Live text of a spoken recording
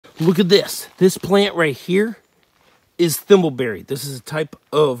Look at this. This plant right here is Thimbleberry. This is a type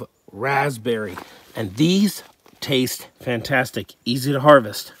of raspberry. And these taste fantastic. Easy to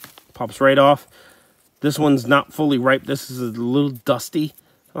harvest. Pops right off. This one's not fully ripe. This is a little dusty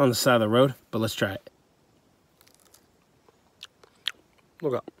on the side of the road. But let's try it.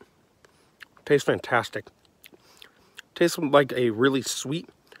 Look up. Tastes fantastic. Tastes like a really sweet,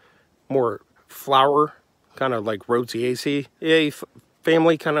 more flower, kind of like Rosaceae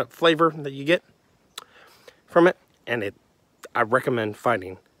family kind of flavor that you get from it. And I recommend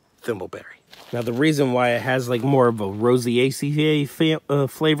finding Thimbleberry. Now the reason why it has like more of a Rosaceae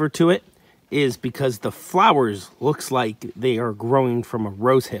flavor to it is because the flowers looks like they are growing from a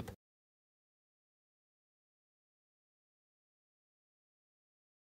rose hip.